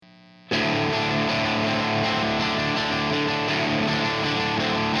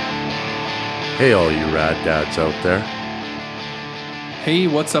Hey, all you rad dads out there. Hey,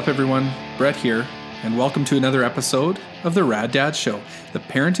 what's up, everyone? Brett here, and welcome to another episode of the Rad Dad Show, the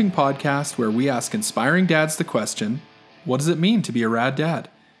parenting podcast where we ask inspiring dads the question, what does it mean to be a rad dad?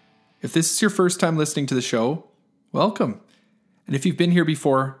 If this is your first time listening to the show, welcome. And if you've been here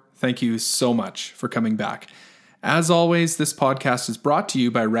before, thank you so much for coming back. As always, this podcast is brought to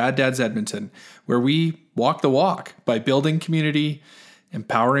you by Rad Dads Edmonton, where we walk the walk by building community,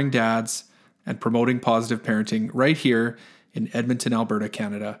 empowering dads, and promoting positive parenting right here in Edmonton, Alberta,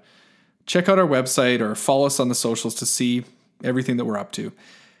 Canada. Check out our website or follow us on the socials to see everything that we're up to.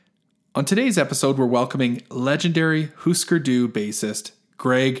 On today's episode, we're welcoming legendary Husker bassist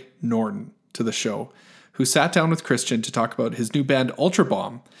Greg Norton to the show, who sat down with Christian to talk about his new band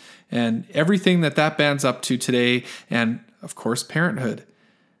UltraBomb and everything that band's up to today and, of course, parenthood.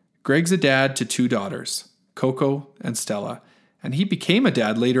 Greg's a dad to two daughters, Coco and Stella, and he became a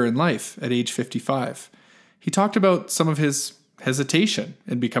dad later in life at age 55. He talked about some of his hesitation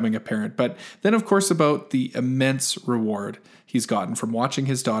in becoming a parent, but then, of course, about the immense reward he's gotten from watching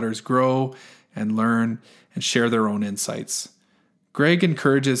his daughters grow and learn and share their own insights. Greg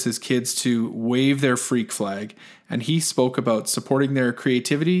encourages his kids to wave their freak flag, and he spoke about supporting their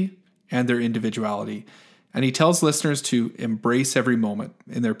creativity and their individuality. And he tells listeners to embrace every moment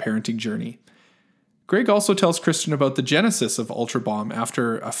in their parenting journey. Greg also tells Christian about the genesis of UltraBomb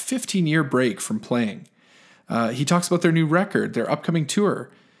after a 15-year break from playing. He talks about their new record, their upcoming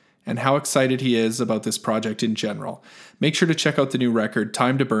tour, and how excited he is about this project in general. Make sure to check out the new record,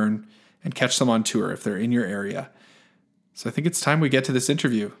 Time to Burn, and catch them on tour if they're in your area. So I think it's time we get to this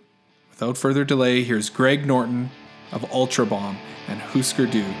interview. Without further delay, here's Greg Norton of UltraBomb and Husker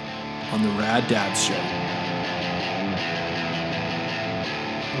on the Rad Dads Show.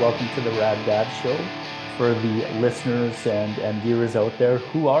 Welcome to the Rad Dad Show. For the listeners and viewers out there,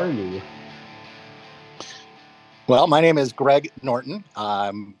 who are you? Well, my name is Greg Norton.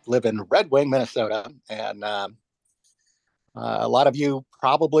 I live in Red Wing, Minnesota, and a lot of you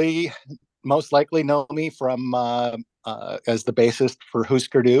probably most likely know me from as the bassist for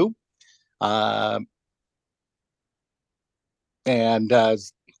Husker and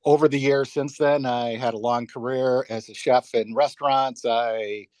over the years since then, I had a long career as a chef in restaurants.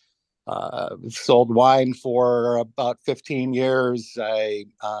 I sold wine for about 15 years. I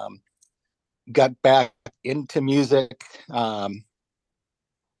got back into music after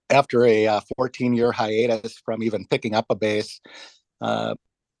a 14-year hiatus from even picking up a bass. That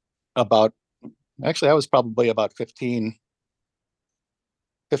was probably about 15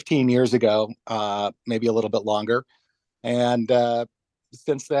 years ago, maybe a little bit longer. And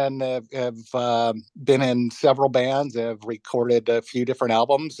since then, have been in several bands, have recorded a few different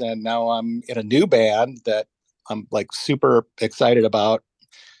albums, and now I'm in a new band that I'm like super excited about,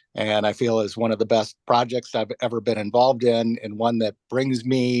 and I feel is one of the best projects I've ever been involved in, and one that brings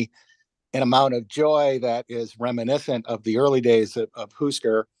me an amount of joy that is reminiscent of the early days of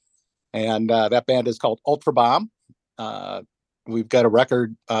Husker. And that band is called UltraBomb. We've got a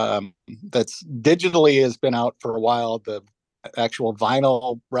record that's digitally has been out for a while. The actual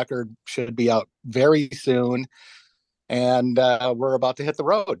vinyl record should be out very soon, and we're about to hit the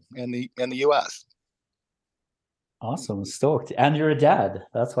road in the U.S. Awesome, stoked. And you're a dad.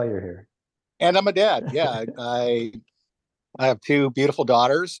 That's why you're here. And I'm a dad. Yeah, I have two beautiful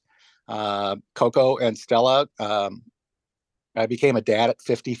daughters, Coco and Stella. I became a dad at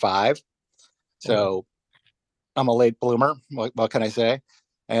 55, so I'm a late bloomer. What can I say?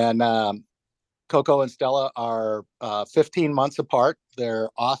 And Coco and Stella are 15 months apart. They're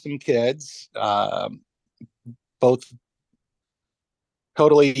awesome kids, both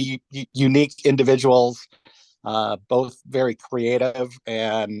totally unique individuals, both very creative.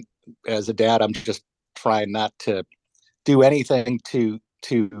 And as a dad, I'm just trying not to do anything to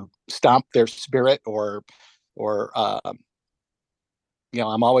stomp their spirit or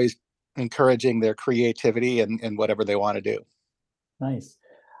I'm always encouraging their creativity and whatever they want to do. Nice.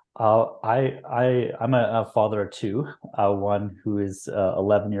 I'm a father of two, one who is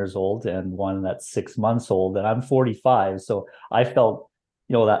 11 years old and one that's 6 months old, and I'm 45. So I felt,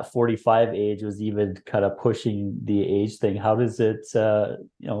 that 45 age was even kind of pushing the age thing. How does it,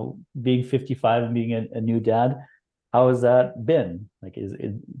 being 55 and being a new dad, how has that been? Like,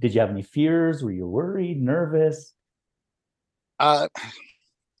 did you have any fears? Were you worried, nervous?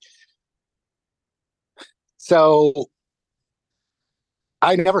 So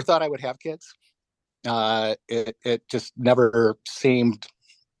I never thought I would have kids. It just never seemed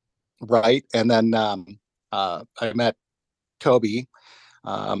right. And then I met Toby,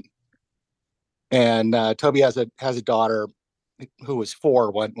 and Toby has a daughter who was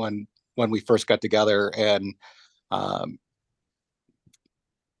 4 when when we first got together, and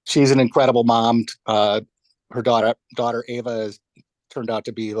she's an incredible mom. Her daughter Ava has turned out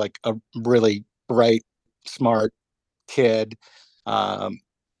to be like a really bright, smart kid,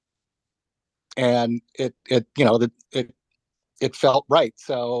 and it felt right.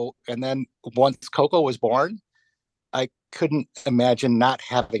 So, and then once Coco was born, I couldn't imagine not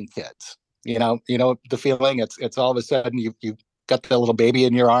having kids. The feeling. It's all of a sudden you got the little baby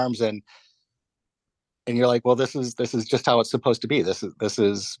in your arms, and you're like, well, this is just how it's supposed to be. This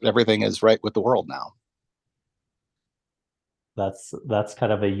is everything is right with the world now. That's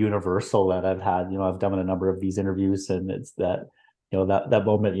kind of a universal that I've had. I've done a number of these interviews, and it's that that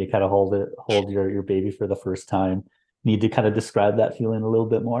moment you kind of hold your baby for the first time. Need to kind of describe that feeling a little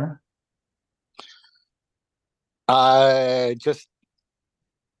bit more? Just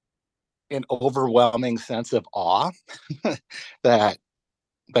an overwhelming sense of awe that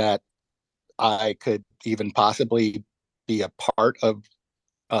I could even possibly be a part of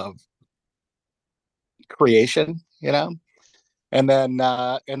creation, and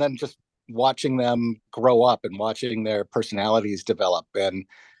then just watching them grow up and watching their personalities develop, and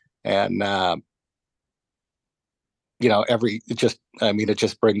it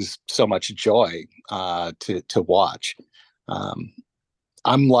just brings so much joy to watch.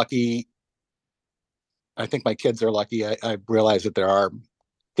 I'm lucky. I think my kids are lucky. I realize that there are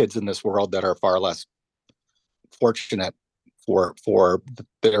kids in this world that are far less fortunate for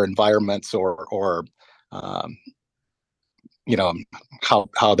their environments, or how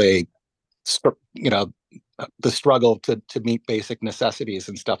they the struggle to meet basic necessities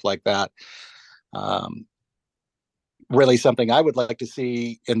and stuff like that. Really something I would like to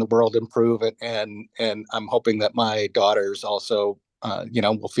see in the world improve, and I'm hoping that my daughters also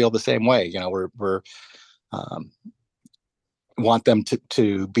will feel the same way. We're want them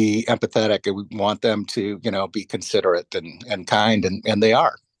to be empathetic, and we want them to be considerate and kind, and they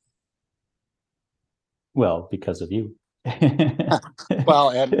are. Well, because of you.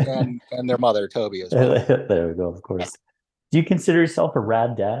 Well, and their mother Toby as well. There we go. Of course. Do you consider yourself a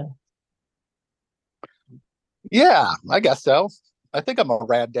rad dad? Yeah, I guess so. I think I'm a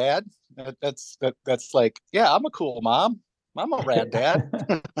rad dad. That's like, yeah, I'm a cool mom. I'm a rad dad.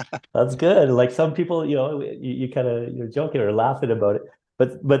 That's good. Like some people, you kind of you're joking or laughing about it,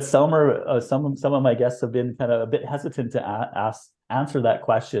 but some of my guests have been kind of a bit hesitant to answer that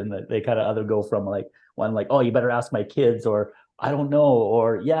question. That they kind of either go from like one like, oh, you better ask my kids, or I don't know,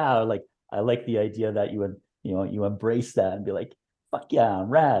 or yeah, like I like the idea that you embrace that and be like, fuck yeah, I'm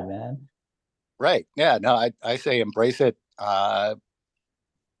rad, man. Right. Yeah. No, I say embrace it. I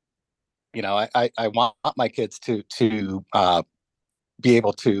want my kids to be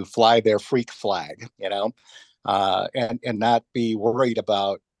able to fly their freak flag, and not be worried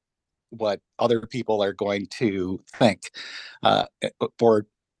about what other people are going to think, or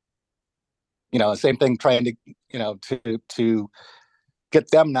same thing, trying to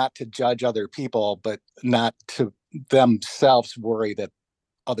get them not to judge other people, but not to themselves worry that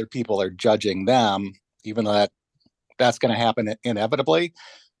other people are judging them, even though that's going to happen inevitably.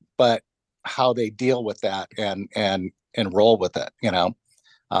 But how they deal with that and roll with it,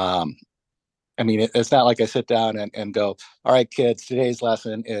 it's not like I sit down and go, all right, kids, today's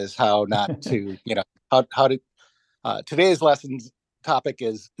lesson is how not to, how to, today's lesson's topic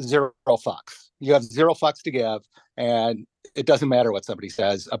is zero fucks. You have zero fucks to give, and it doesn't matter what somebody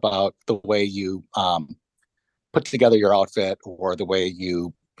says about the way you put together your outfit, or the way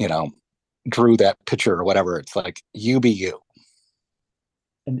you, drew that picture or whatever. It's like, you be you.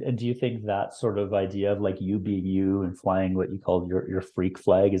 And do you think that sort of idea of like you being you and flying what you call your freak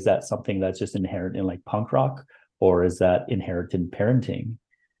flag, is that something that's just inherent in like punk rock, or is that inherent in parenting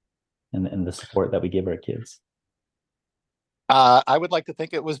and the support that we give our kids? I would like to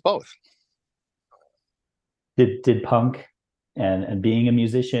think it was both. Did punk and being a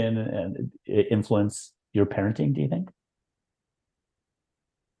musician and influence your parenting, do you think?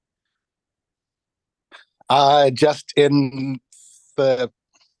 Just in the,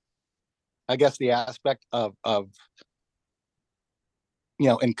 I guess, the aspect of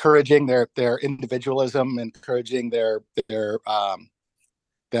encouraging their individualism, encouraging their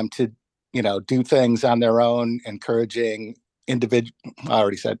them to do things on their own, encouraging I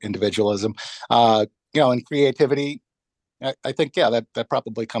already said individualism, and creativity. I think, yeah, that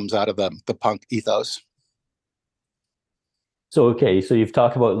probably comes out of the punk ethos. So, okay, so you've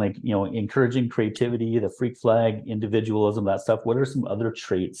talked about like, encouraging creativity, the freak flag, individualism, that stuff. What are some other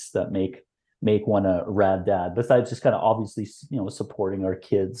traits that make one a rad dad, besides just kind of obviously, supporting our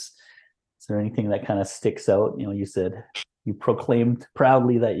kids? Is there anything that kind of sticks out? You said you proclaimed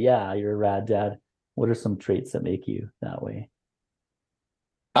proudly that, yeah, you're a rad dad. What are some traits that make you that way?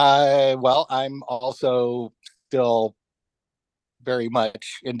 Well, I'm also still very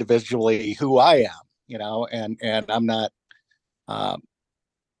much individually who I am, and I'm not, um,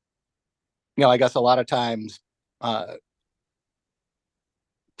 I guess a lot of times, uh,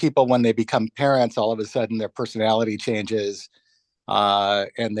 people, when they become parents, all of a sudden their personality changes,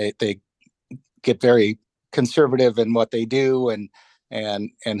 and they get very conservative in what they do, and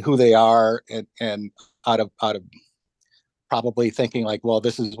who they are, and out of probably thinking like, well,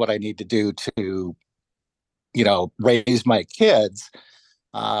 this is what I need to do to, raise my kids.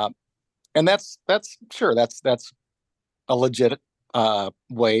 Uh, and that's sure, that's a legit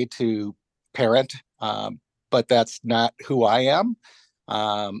way to parent, but that's not who I am.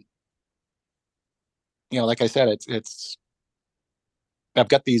 Um, like I said, it's I've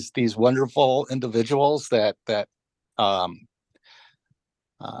got these wonderful individuals that um,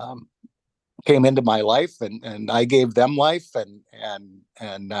 um, came into my life, and I gave them life, and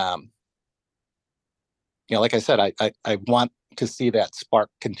like I said, I want to see that spark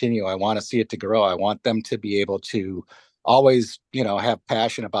continue. I want to see it to grow. I want them to be able to always, have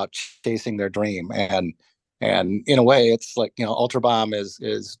passion about chasing their dream. And in a way, it's like, UltraBomb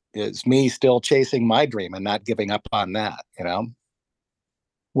is me still chasing my dream and not giving up on that.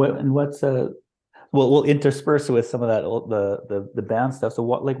 What's we'll intersperse it with some of that the band stuff. So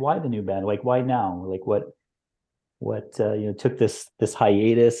why the new band? Like, why now? Like, what took this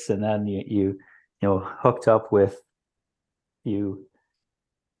hiatus, and then you hooked up with you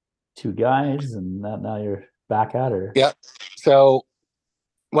two guys, and now you're back at her. Yeah. So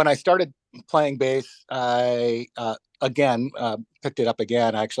when I started playing bass, I again picked it up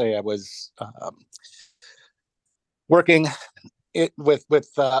again. Actually, I was working it with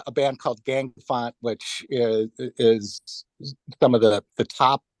a band called Gang Font, which is some of the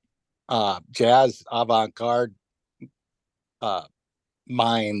top jazz avant-garde uh,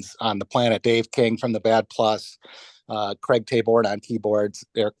 minds on the planet. Dave King from the Bad Plus, Craig Taborn on keyboards,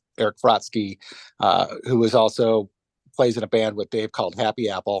 Eric Frotsky, who was also plays in a band with Dave called Happy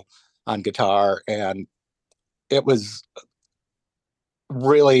Apple on guitar, and it was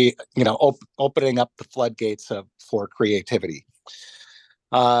really, opening up the floodgates for creativity.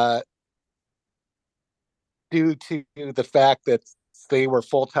 Due to the fact that they were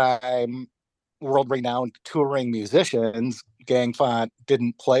full-time, world-renowned touring musicians, Gang Font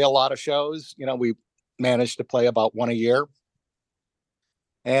didn't play a lot of shows. We managed to play about one a year,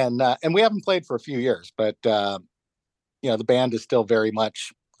 and we haven't played for a few years, but the band is still very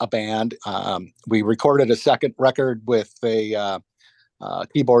much a band. We recorded a second record with a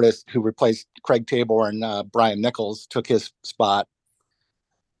keyboardist who replaced Craig Taborn. Brian Nichols took his spot.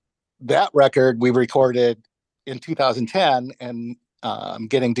 That record we recorded in 2010, and I'm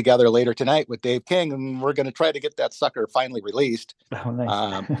getting together later tonight with Dave King, and we're going to try to get that sucker finally released. Oh,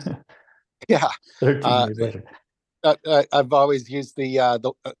 nice. Yeah. 13 years later. I've always used the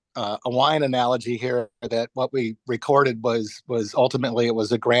a wine analogy here, that what we recorded was ultimately, it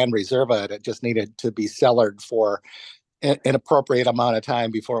was a Grand Reserva, and it just needed to be cellared for an appropriate amount of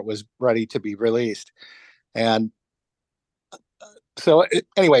time before it was ready to be released. And so,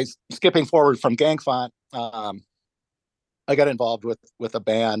 anyways, skipping forward from Gang Font, I got involved with a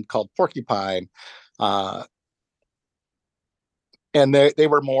band called Porcupine, uh, and they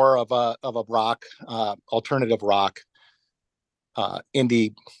were more of a rock, alternative rock,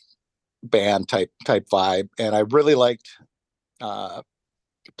 indie band type vibe, and I really liked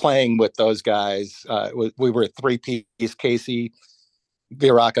playing with those guys. We were a three-piece: Casey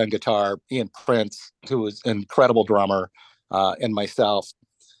Virock on guitar, Ian Prince, who was an incredible drummer, and myself.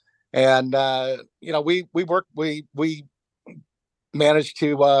 And we managed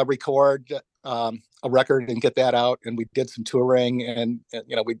to record a record and get that out, and we did some touring, and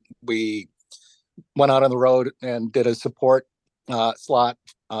we went out on the road and did a support slot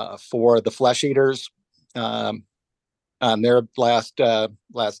for the Flesh Eaters on their last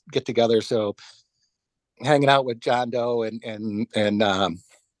get together. So hanging out with John Doe and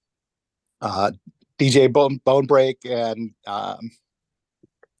DJ Bonebreak and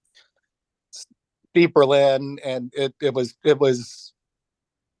Steve Berlin, and it was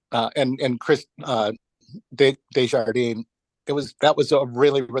and Chris Desjardins. That was a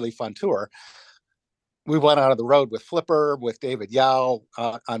really, really fun tour. We went out of the road with Flipper, with David Yao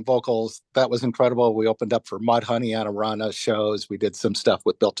on vocals. That was incredible. We opened up for Mudhoney on a run of shows. We did some stuff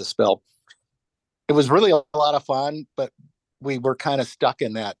with Built to Spill. It was really a lot of fun, but we were kind of stuck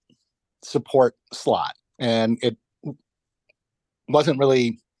in that support slot, and it wasn't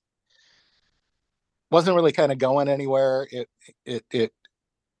really wasn't really kind of going anywhere. It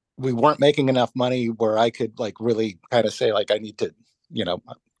we weren't making enough money where I could like really kind of say like I need to,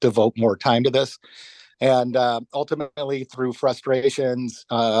 devote more time to this. And ultimately, through frustrations,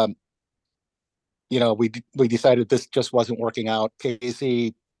 we decided this just wasn't working out.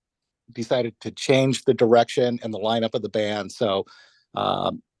 Casey decided to change the direction and the lineup of the band. So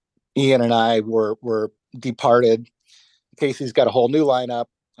Ian and I were departed. Casey's got a whole new lineup,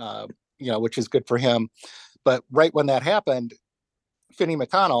 which is good for him. But right when that happened, Finney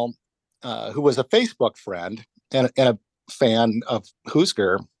McConnell, who was a Facebook friend and a fan of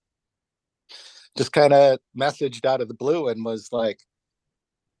Husker, just kind of messaged out of the blue and was like,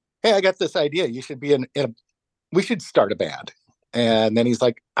 "Hey, I got this idea. You should be we should start a band." And then he's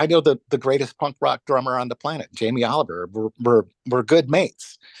like, "I know the greatest punk rock drummer on the planet, Jamie Oliver. We're good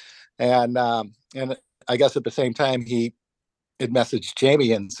mates." And I guess at the same time he had messaged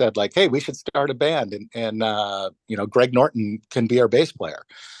Jamie and said like, "Hey, we should start a band, and Greg Norton can be our bass player."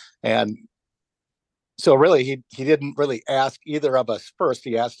 And so really he didn't really ask either of us first.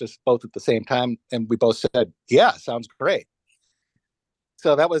 He asked us both at the same time, and we both said, "Yeah, sounds great."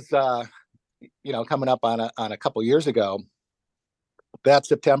 So that was coming up on a couple years ago. That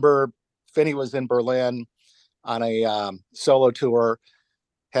September, Finney was in Berlin on a solo tour,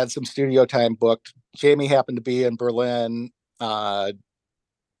 had some studio time booked. Jamie happened to be in Berlin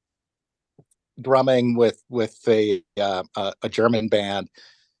drumming with a German band.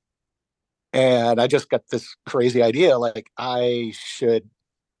 And I just got this crazy idea, like I should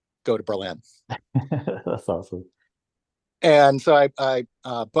go to Berlin. That's awesome. And so I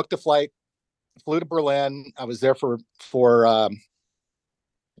booked a flight, flew to Berlin. I was there for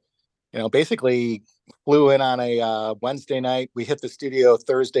basically flew in on a Wednesday night. We hit the studio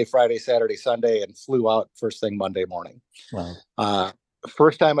Thursday, Friday, Saturday, Sunday, and flew out first thing Monday morning. Wow.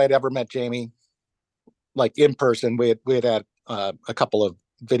 First time I'd ever met Jamie, like in person. We had a couple of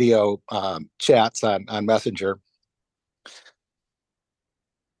video chats on Messenger.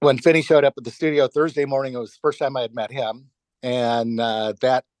 When Finney showed up at the studio Thursday morning, it was the first time I had met him. And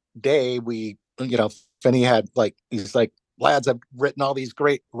that day Finney had he's like, "Lads, I've written all these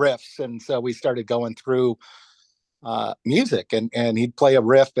great riffs." And so we started going through music, and he'd play a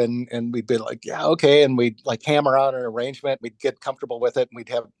riff and we'd be like, "Yeah, okay." And we'd like hammer out an arrangement. We'd get comfortable with it, and we'd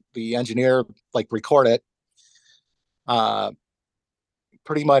have the engineer record it.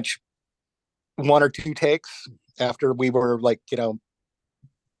 Pretty much one or two takes after we were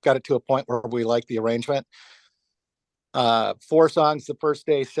got it to a point where we liked the arrangement. 4 songs the first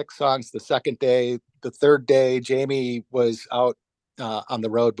day, 6 songs the second day. The third day, Jamie was out on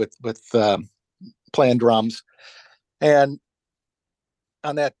the road with playing drums. And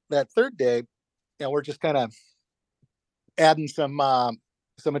on that third day, we're just kind of adding some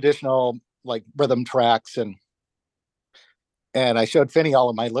additional rhythm tracks, and I showed Finney all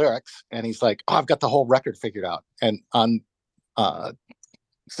of my lyrics, and he's like, "Oh, I've got the whole record figured out." And on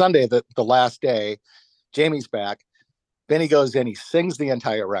Sunday, the last day, Jamie's back. Finney goes in, he sings the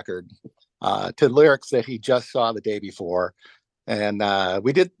entire record to lyrics that he just saw the day before. And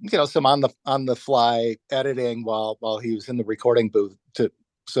we did, some on the fly editing while he was in the recording booth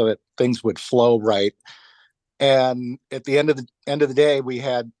so that things would flow right. And at the end of the day, we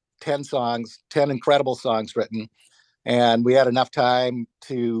had 10 incredible songs written, and we had enough time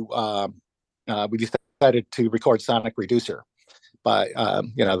to we decided to record Sonic Reducer by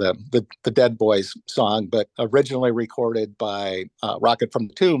the Dead Boys song, but originally recorded by Rocket from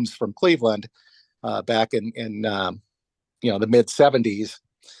the Tombs from Cleveland back in the mid 70s.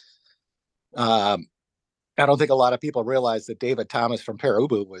 I don't think a lot of people realize that David Thomas from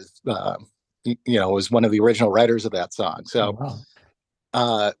Perubu was one of the original writers of that song. So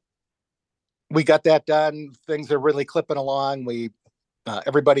we got that done. Things are really clipping along.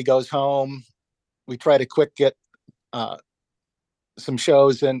 Everybody goes home. We try to quick get some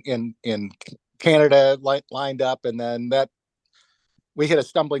shows in Canada lined up, and then we hit a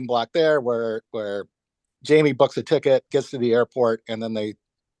stumbling block there where Jamie books a ticket, gets to the airport, and then they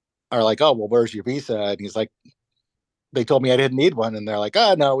are like, "Oh, well, where's your visa?" And he's like, "They told me I didn't need one." And they're like,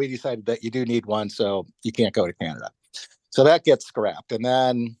 "Oh, no, we decided that you do need one, so you can't go to Canada." So that gets scrapped. And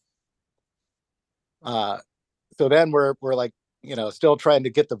then we're like, still trying to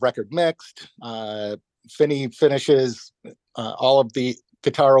get the record mixed. Finney finishes all of the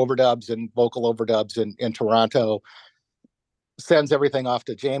guitar overdubs and vocal overdubs in Toronto, sends everything off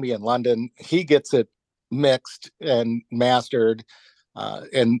to Jamie in London. He gets it mixed and mastered.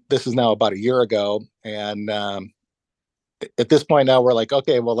 And this is now about a year ago. And at this point now we're like,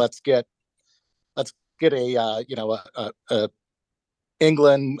 okay, well, let's get a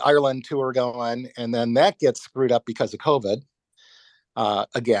England, Ireland tour going, and then that gets screwed up because of COVID.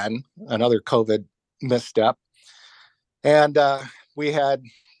 Again, another COVID misstep. And we had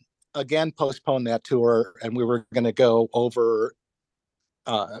again postponed that tour, and we were going to go over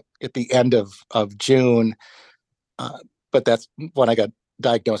at the end of June. But that's when I got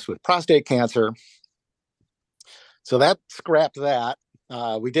diagnosed with prostate cancer. So that scrapped that.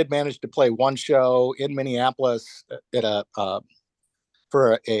 We did manage to play one show in Minneapolis at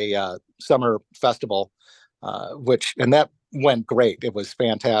for a summer festival, and that went great. It was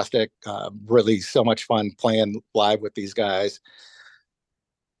fantastic. Really so much fun playing live with these guys.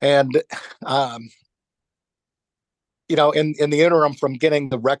 And, in the interim from getting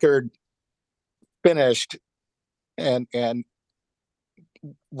the record finished and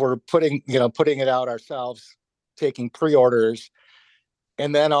we're putting it out ourselves, taking pre-orders,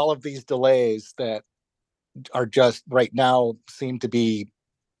 and then all of these delays that are just right now seem to be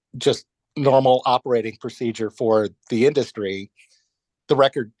just normal operating procedure for the industry. The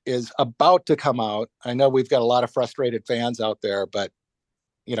record is about to come out. I know we've got a lot of frustrated fans out there, but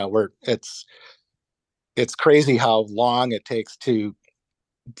it's crazy how long it takes to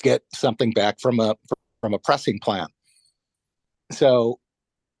get something back from a pressing plant. So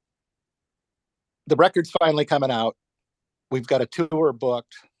the record's finally coming out. We've got a tour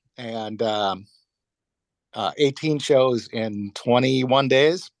booked, and 18 shows in 21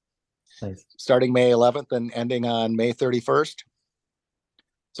 days. Nice. Starting May 11th and ending on May 31st.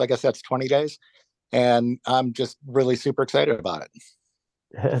 So I guess that's 20 days. And I'm just really super excited about it.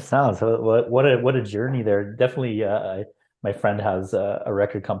 It sounds what a journey there. Definitely, my friend has a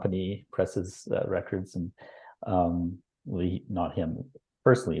record company, presses records, and not him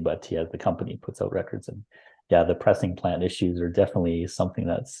personally, but he has the company, puts out records, and yeah, the pressing plant issues are definitely something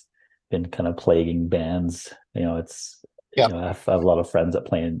that's been kind of plaguing bands. It's Yep. I have a lot of friends that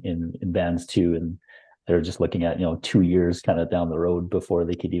play in bands too, and they're just looking at 2 years kind of down the road before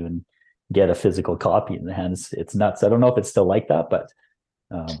they could even get a physical copy in the hands. It's nuts. I don't know if it's still like that, but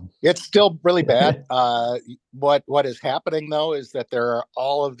it's still really bad. What is happening though is that there are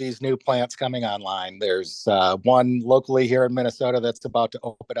all of these new plants coming online. There's one locally here in Minnesota that's about to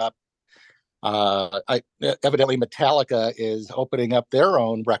open up. Evidently Metallica is opening up their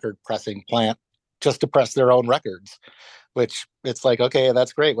own record pressing plant just to press their own records, which it's like, okay,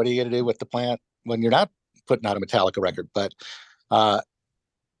 that's great. What are you going to do with the plant when you're not putting out a Metallica record? But I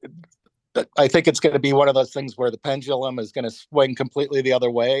think it's going to be one of those things where the pendulum is going to swing completely the other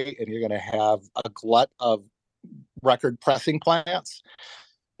way, and you're going to have a glut of record pressing plants,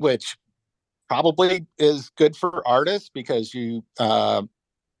 which probably is good for artists because you'll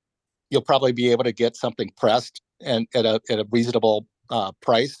probably be able to get something pressed and at a reasonable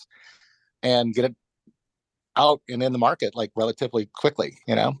price and get it out and in the market like relatively quickly.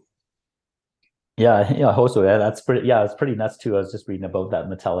 Yeah, Hoso, that's pretty. Yeah, it's pretty nuts too. I was just reading about that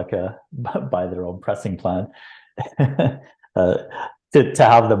Metallica buy their own pressing plant to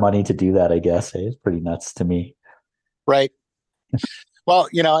have the money to do that. I guess it's pretty nuts to me. Right. Well,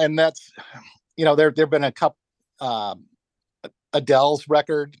 and that's there've been a couple. Adele's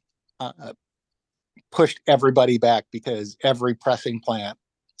record pushed everybody back because every pressing plant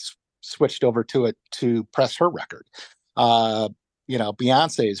switched over to it to press her record.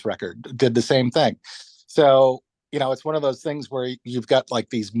 Beyonce's record did the same thing. So, it's one of those things where you've got like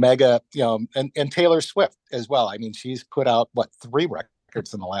these mega, and Taylor Swift as well. I mean, she's put out 3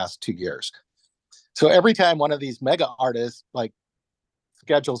 records in the last 2 years. So every time one of these mega artists like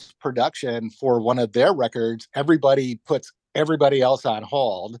schedules production for one of their records, everybody puts everybody else on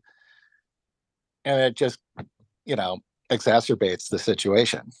hold, and it just, exacerbates the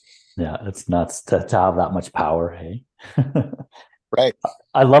situation. Yeah, it's nuts to have that much power. Hey. Right.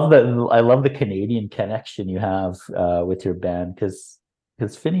 I love the Canadian connection you have with your band because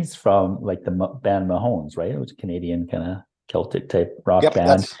Finney's from like the band Mahones, right? It was a Canadian kind of Celtic type rock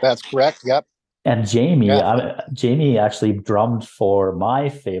band. That's correct. Yep. And Jamie actually drummed for my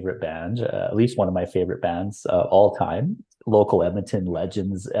favorite band, at least one of my favorite bands all time, local Edmonton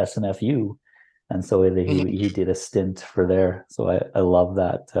legends, SNFU. And so he did a stint for there. So I love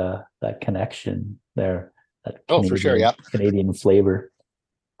that connection there. That Canadian, for sure, yeah. Canadian flavor.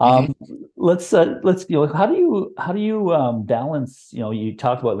 Let's how do you balance? You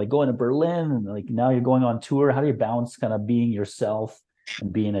talked about like going to Berlin and like now you're going on tour. How do you balance kind of being yourself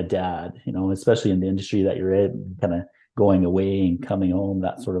and being a dad? Especially in the industry that you're in, kind of going away and coming home,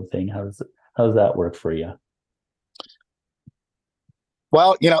 that sort of thing. How does that work for you?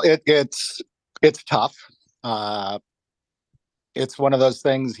 Well, it's tough. It's one of those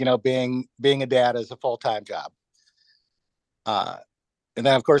things, being a dad is a full-time job. And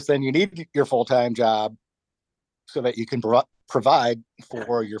then of course, then you need your full-time job so that you can provide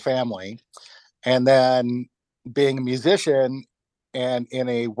for your family. And then being a musician and in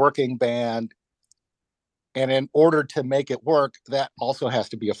a working band, and in order to make it work, that also has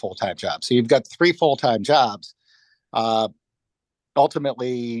to be a full-time job. So you've got 3 full-time jobs.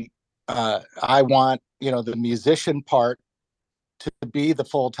 Ultimately, I want, the musician part to be the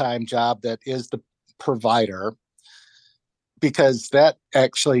full-time job that is the provider, because that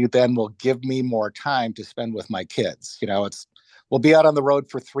actually then will give me more time to spend with my kids. We'll be out on the road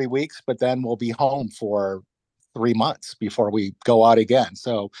for 3 weeks, but then we'll be home for 3 months before we go out again.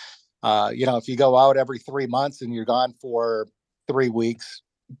 So, if you go out every 3 months and you're gone for 3 weeks,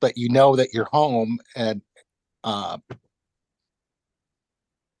 but you know that you're home, and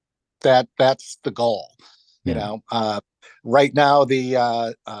that's the goal. Right now,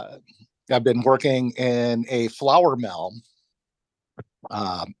 I've been working in a flour mill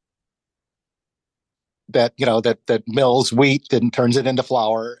that mills wheat and turns it into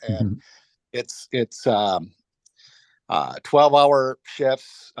flour, and it's 12-hour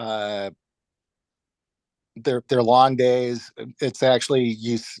shifts. They're long days. It's actually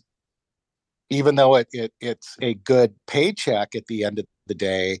even though it's a good paycheck at the end of the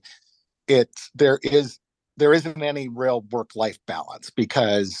day, there isn't any real work-life balance,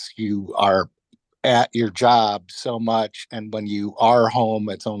 because you are at your job so much, and when you are home,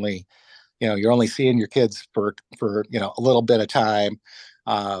 it's only, you're only seeing your kids for a little bit of time.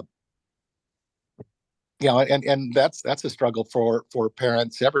 And that's a struggle for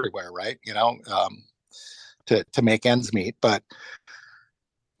parents everywhere, right? To make ends meet. But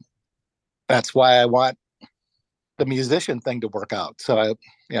that's why I want the musician thing to work out. So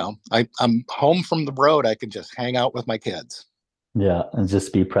I'm home from the road. I can just hang out with my kids. Yeah, and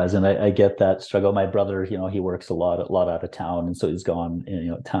just be present. I get that struggle. My brother, he works a lot out of town, and so he's gone,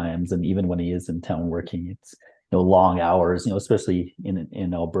 at times. And even when he is in town working, it's long hours. Especially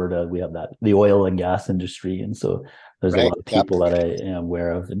in Alberta, we have the oil and gas industry, and so there's a lot of people that I am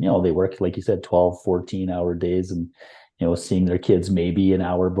aware of, and they work, like you said, 12, 14-hour days, and seeing their kids maybe an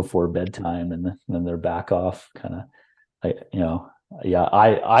hour before bedtime, and then they're back off. Kind of, yeah.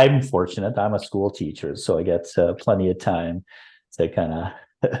 I'm fortunate. I'm a school teacher, so I get plenty of time to kind of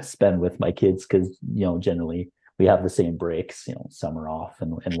spend with my kids, because generally we have the same breaks, summer off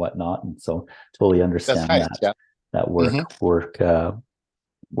and whatnot, and so totally understand nice. that work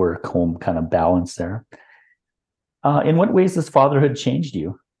home kind of balance there. In what ways has fatherhood changed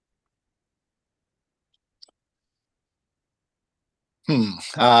you?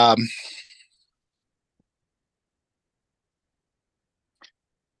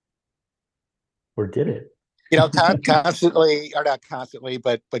 Or did it? Constantly, or not constantly,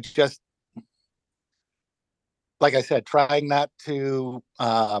 but just like I said, trying not to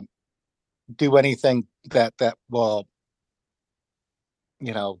do anything that will,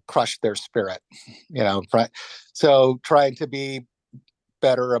 crush their spirit. So trying to be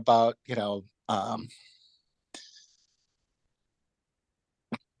better about,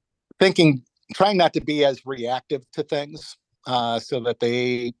 trying not to be as reactive to things, so that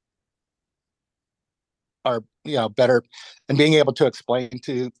they are, better, and being able to explain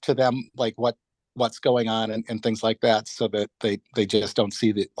to them like what's going on, and things like that, so that they just don't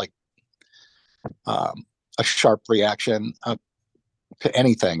see a sharp reaction to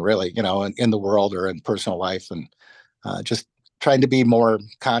anything really, in the world or in personal life, and just trying to be more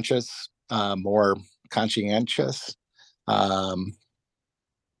conscious, more conscientious. I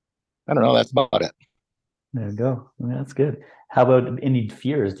don't know. That's about it. There you go. That's good. How about any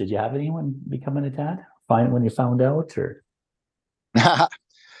fears? Did you have anyone becoming a dad? Find when you found out, or?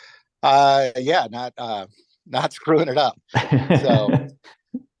 Yeah, not screwing it up. So,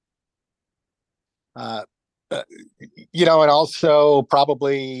 and also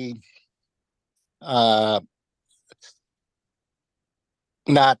probably not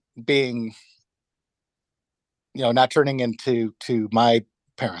being, not turning into my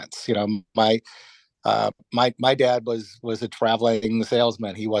parents. My dad was a traveling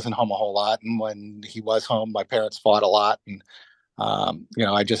salesman. He wasn't home a whole lot, and when he was home, my parents fought a lot, and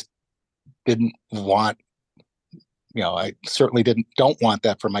I just didn't want, I certainly don't want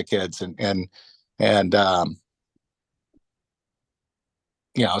that for my kids, and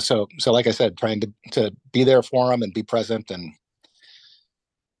so like I said, trying to be there for them and be present, and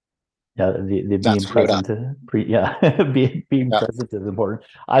yeah, the being present, being present is important.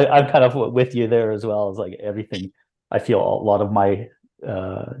 I'm kind of with you there as well. As like everything, I feel a lot of my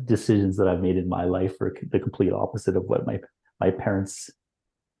decisions that I've made in my life are the complete opposite of what my parents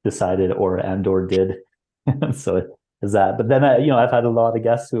decided or did. So is that. But then I've had a lot of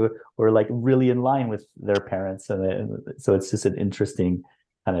guests who were like really in line with their parents, and so it's just an interesting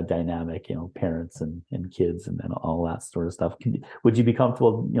kind of dynamic, parents and kids, and then all that sort of stuff. Would you be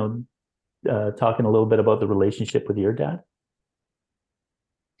comfortable, talking a little bit about the relationship with your dad?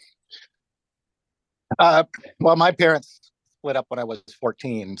 Well, my parents split up when I was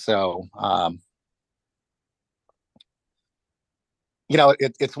 14, so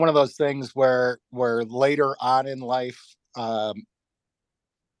it's one of those things where later on in life, at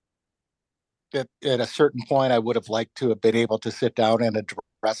a certain point, I would have liked to have been able to sit down and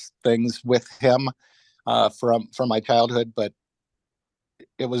address things with him from my childhood, but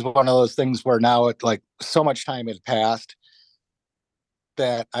it was one of those things where now like so much time had passed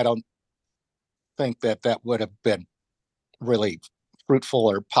that I don't think that would have been really fruitful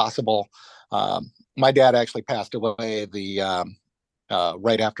or possible. My dad actually passed away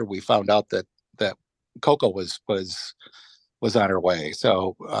right after we found out that Coco was on her way.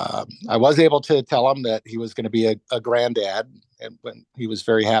 So I was able to tell him that he was going to be a granddad, and when he was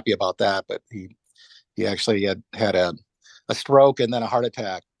very happy about that. But he actually had a stroke and then a heart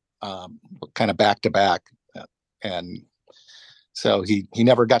attack, kind of back to back, and so he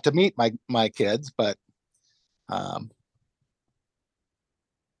never got to meet my kids. But I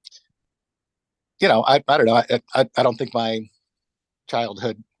don't know. I don't think my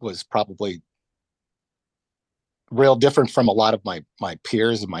childhood was probably real different from a lot of my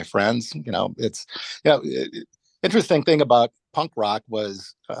peers and my friends. It's interesting thing about punk rock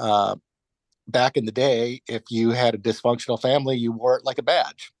was back in the day, if you had a dysfunctional family, you wore it like a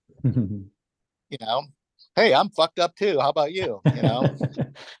badge. Hey, I'm fucked up too. How about you? Yeah.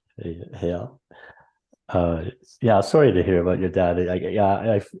 Yeah. Sorry to hear about your dad.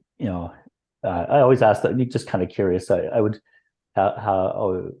 I always ask that. Just kind of curious. I would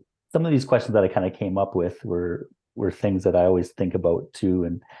how some of these questions that I kind of came up with were things that I always think about too.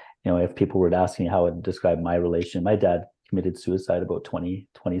 And if people were to ask me how I'd describe my relation, my dad committed suicide about 20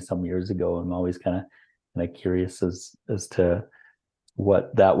 some years ago. I'm always kind of curious as to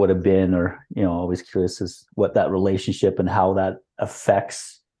what that would have been, or always curious as what that relationship and how that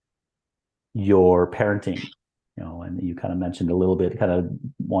affects your parenting. And you kind of mentioned a little bit, kind of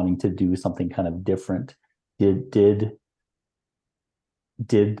wanting to do something kind of different. Did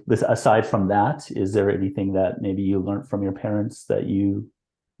aside from that, is there anything that maybe you learned from your parents that you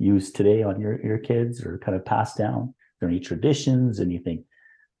use today on your kids, or kind of passed down? Are there any traditions, anything,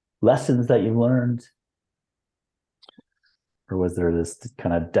 lessons that you learned? Or was there this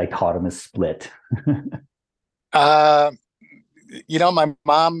kind of dichotomous split? My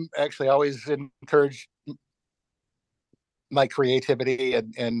mom actually always encouraged my creativity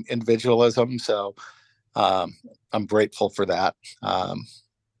and individualism. So I'm grateful for that.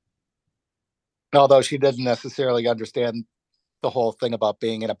 Although she didn't necessarily understand the whole thing about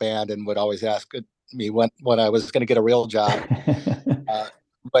being in a band, and would always ask me when I was going to get a real job.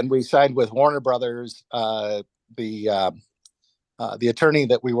 When we signed with Warner Brothers, the attorney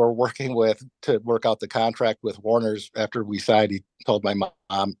that we were working with to work out the contract with Warner's, after we signed, he told my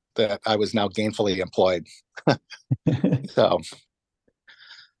mom that I was now gainfully employed. So,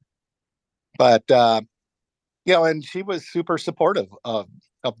 but and she was super supportive of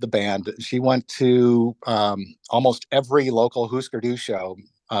the band. She went to almost every local Husker Du show.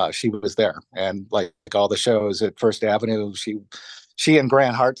 She was there, and like all the shows at First Avenue, she and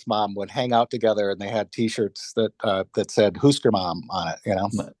Grant Hart's mom would hang out together, and they had T-shirts that said Husker Mom on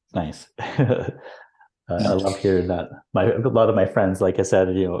it. Nice. I love hearing that. A lot of my friends, like I said,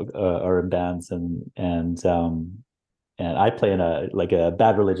 are in bands, and I play in a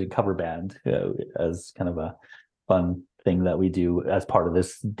Bad Religion cover band as kind of a fun thing that we do as part of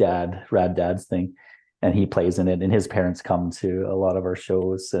this Rad Dads thing. And he plays in it, and his parents come to a lot of our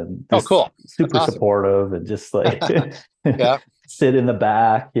shows, and cool, super awesome. Supportive, and just like yeah, sit in the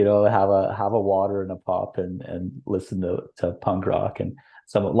back, have a water and a pop, and listen to punk rock. And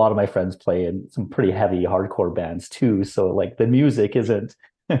a lot of my friends play in some pretty heavy hardcore bands too. So like the music isn't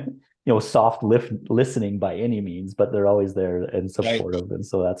soft listening by any means, but they're always there and supportive. Right. And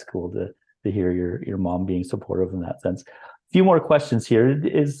so that's cool to hear your mom being supportive in that sense. A few more questions here.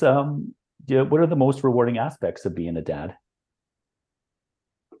 Is what are the most rewarding aspects of being a dad?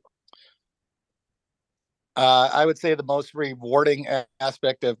 I would say the most rewarding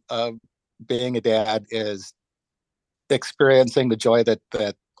aspect of being a dad is experiencing the joy that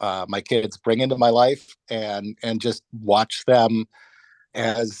my kids bring into my life, and just watch them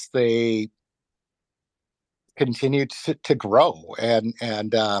as they continue to grow. And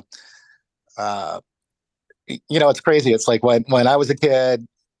it's crazy. It's like when I was a kid,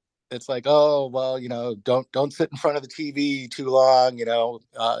 it's like, oh, well, don't sit in front of the TV too long, get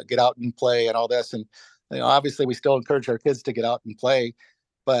out and play and all this. And obviously we still encourage our kids to get out and play,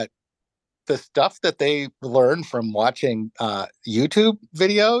 but the stuff that they learn from watching YouTube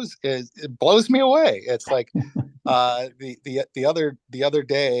videos it blows me away. It's like the other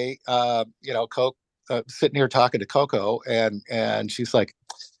day, Coke sitting here talking to Coco, and she's like,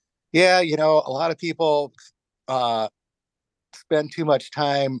 yeah, a lot of people spend too much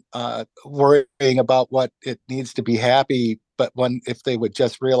time worrying about what it needs to be happy, but if they would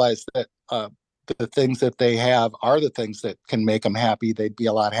just realize that the things that they have are the things that can make them happy, they'd be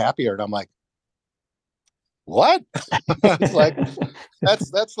a lot happier. And I'm like, what? It's like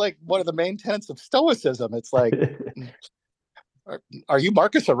that's like one of the main tenets of Stoicism. It's like, are you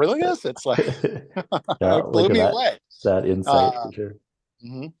Marcus Aurelius? It's like, Yeah, it blew look at me that, away. that insight for sure.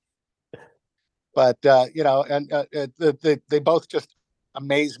 Mhm. But they both just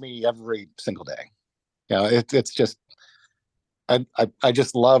amaze me every single day. It's just I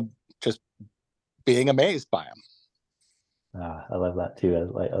just love just being amazed by them. I love that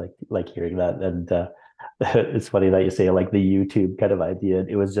too. I like hearing that, and it's funny that you say like the YouTube kind of idea.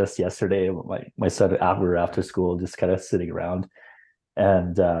 It was just yesterday. My son after school, just kind of sitting around,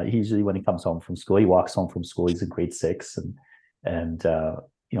 and he usually when he comes home from school, he walks home from school. He's in grade 6, and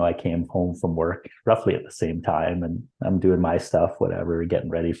I came home from work roughly at the same time, and I'm doing my stuff, whatever, getting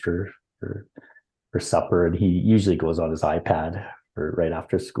ready for supper, and he usually goes on his iPad for right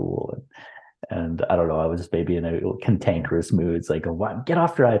after school, and I don't know, I was just maybe in a cantankerous mood. It's like, what? Get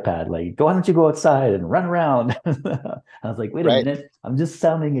off your iPad. Like, why don't you go outside and run around? I was like, wait a minute. I'm just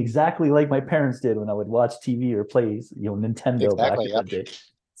sounding exactly like my parents did when I would watch TV or play, Nintendo back in the day.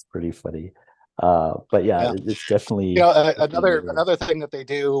 It's pretty funny. But yeah, it's definitely another thing that they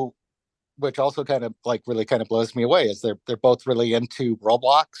do, which also kind of like really kind of blows me away, is they're both really into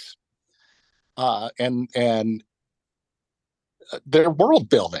Roblox, and their world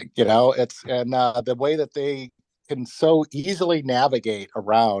building. It's and the way that they can so easily navigate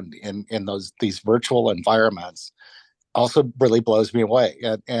around in these virtual environments also really blows me away.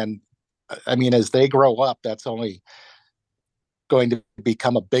 And I mean, as they grow up, that's only going to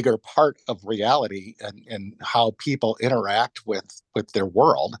become a bigger part of reality and how people interact with their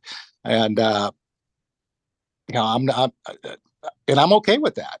world. And I'm not, and I'm okay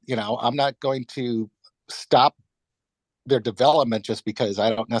with that. I'm not going to stop their development just because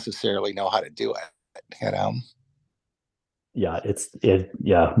I don't necessarily know how to do it.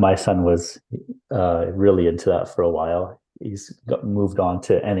 Yeah, my son was really into that for a while. He's moved on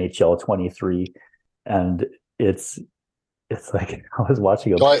to NHL 23, and it's like I was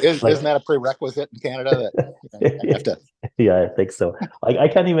watching him. So isn't that a prerequisite in Canada that you have to? Yeah, I think so. Like I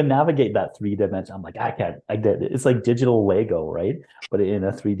can't even navigate that 3-dimension. I'm like, I can't. I did. It's like digital Lego, right? But in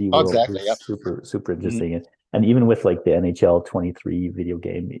a 3D world, Exactly. Yep. super interesting. Mm-hmm. And even with like the NHL 23 video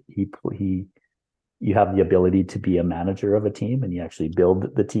game, you have the ability to be a manager of a team, and you actually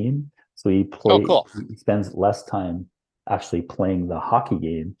build the team. So he spends less time actually playing the hockey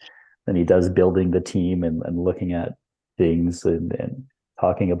game than he does building the team and looking at things and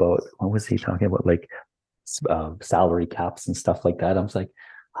talking about, what was he talking about, like salary caps and stuff like that. I was like,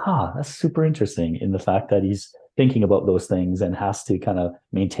 that's super interesting in the fact that he's thinking about those things and has to kind of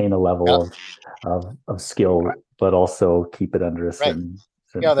maintain a level of skill, but also keep it under a certain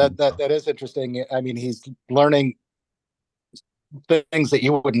that is interesting. I mean, he's learning things that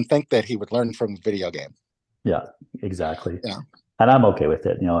you wouldn't think that he would learn from a video game. Yeah, exactly. Yeah. And I'm okay with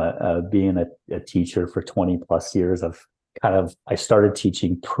it. Being a teacher for 20 plus years, I started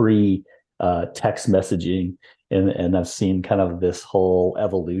teaching pre text messaging, and I've seen kind of this whole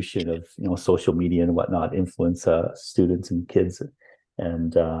evolution of social media and whatnot influence students and kids,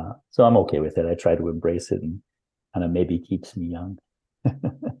 and so I'm okay with it. I try to embrace it, and kind of maybe keeps me young.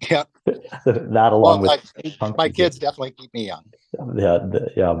 Yeah, that along with my kids definitely keep me young.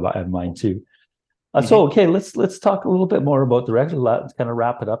 Mine too. So okay, let's talk a little bit more about the record. Let's kind of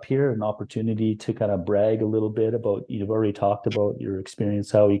wrap it up here. An opportunity to kind of brag a little bit about. You've already talked about your experience,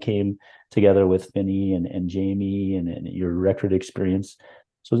 how you came together with Finney and Jamie, and your record experience.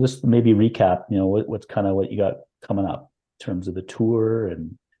 So just maybe recap. What's kind of what you got coming up in terms of the tour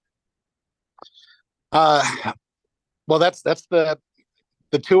and. Well, that's the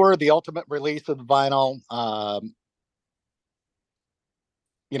tour, the ultimate release of the vinyl.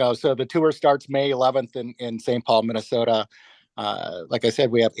 So the tour starts May 11th in St. Paul, Minnesota. Like I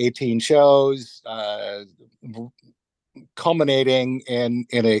said, we have 18 shows, culminating in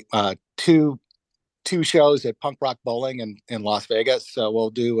a two shows at Punk Rock Bowling in Las Vegas. So we'll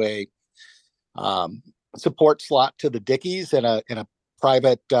do a support slot to the Dickies and a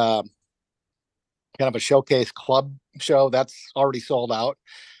private kind of a showcase club show that's already sold out.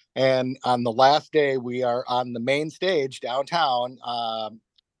 And on the last day, we are on the main stage downtown,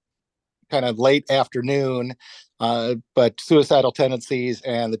 kind of late afternoon. But Suicidal Tendencies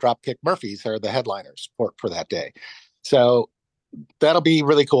and the Dropkick Murphys are the headliners for that day. So that'll be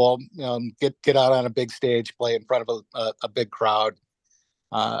really cool. Get out on a big stage, play in front of a big crowd.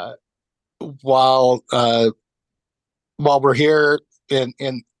 While we're here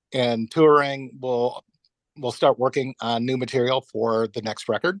in touring, we'll start working on new material for the next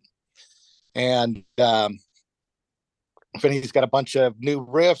record. And Vinny's got a bunch of new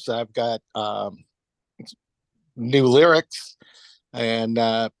riffs. I've got new lyrics, and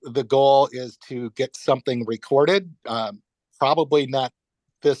the goal is to get something recorded. Probably not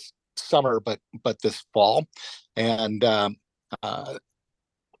this summer, but this fall. And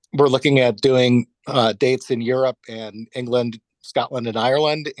we're looking at doing dates in Europe and England, Scotland, and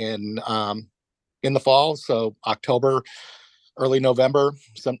Ireland in the fall. So October, early November,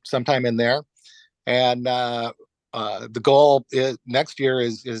 sometime in there. And the goal is next year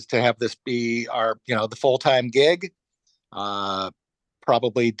is to have this be our, the full-time gig.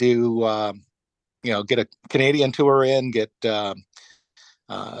 Probably do, get a Canadian tour in, get,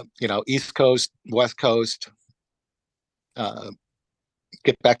 East Coast, West Coast,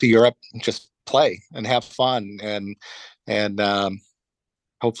 get back to Europe, just play and have fun, and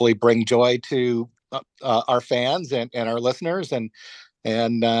hopefully bring joy to our fans and our listeners, and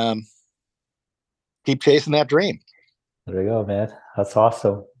keep chasing that dream. There you go, man. That's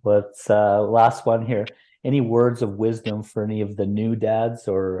awesome. Let's last one here. Any words of wisdom for any of the new dads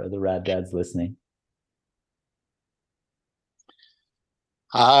or the rad dads listening?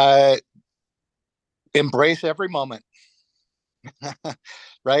 Embrace every moment.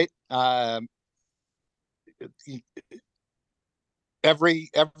 Right? Every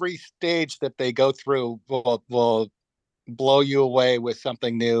stage that they go through will blow you away with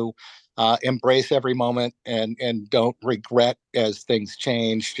something new. Embrace every moment, and don't regret as things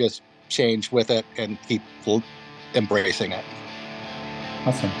change. Just change with it and keep embracing it.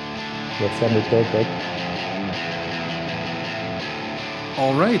 Awesome. Let's end it there, Greg.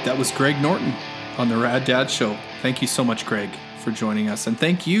 All right, that was Greg Norton on the Rad Dad Show. Thank you so much, Greg, for joining us, and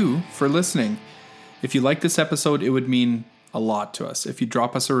thank you for listening. If you like this episode, it would mean a lot to us if you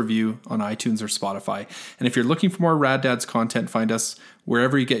drop us a review on iTunes or Spotify. And if you're looking for more Rad Dads content, find us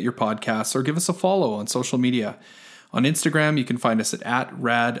wherever you get your podcasts, or give us a follow on social media. On Instagram, you can find us at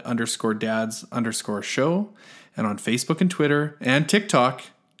 @rad_dads_show, and on Facebook and Twitter and TikTok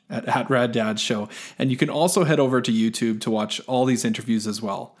at @raddadshow. And you can also head over to YouTube to watch all these interviews as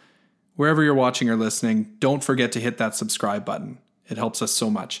well. Wherever you're watching or listening, don't forget to hit that subscribe button. It helps us so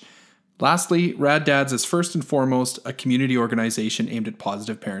much. Lastly, Rad Dads is first and foremost a community organization aimed at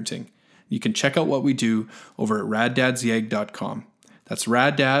positive parenting. You can check out what we do over at raddadsyeg.com. That's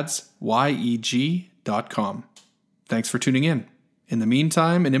raddadsyeg.com. Thanks for tuning in. In the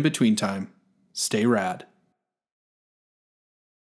meantime and in between time, stay rad.